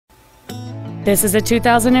This is a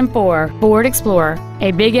 2004 Ford Explorer,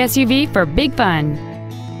 a big SUV for big fun.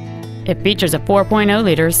 It features a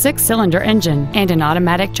 4.0-liter six-cylinder engine and an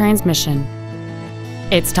automatic transmission.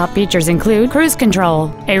 Its top features include cruise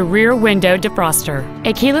control, a rear window defroster,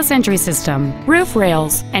 a keyless entry system, roof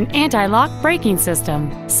rails, an anti-lock braking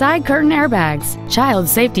system, side curtain airbags, child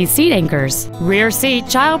safety seat anchors, rear seat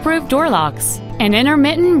child-proof door locks, an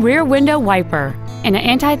intermittent rear window wiper, and an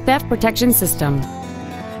anti-theft protection system.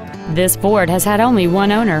 This Ford has had only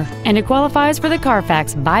one owner, and it qualifies for the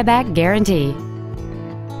Carfax buyback guarantee.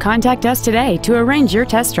 Contact us today to arrange your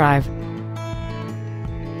test drive.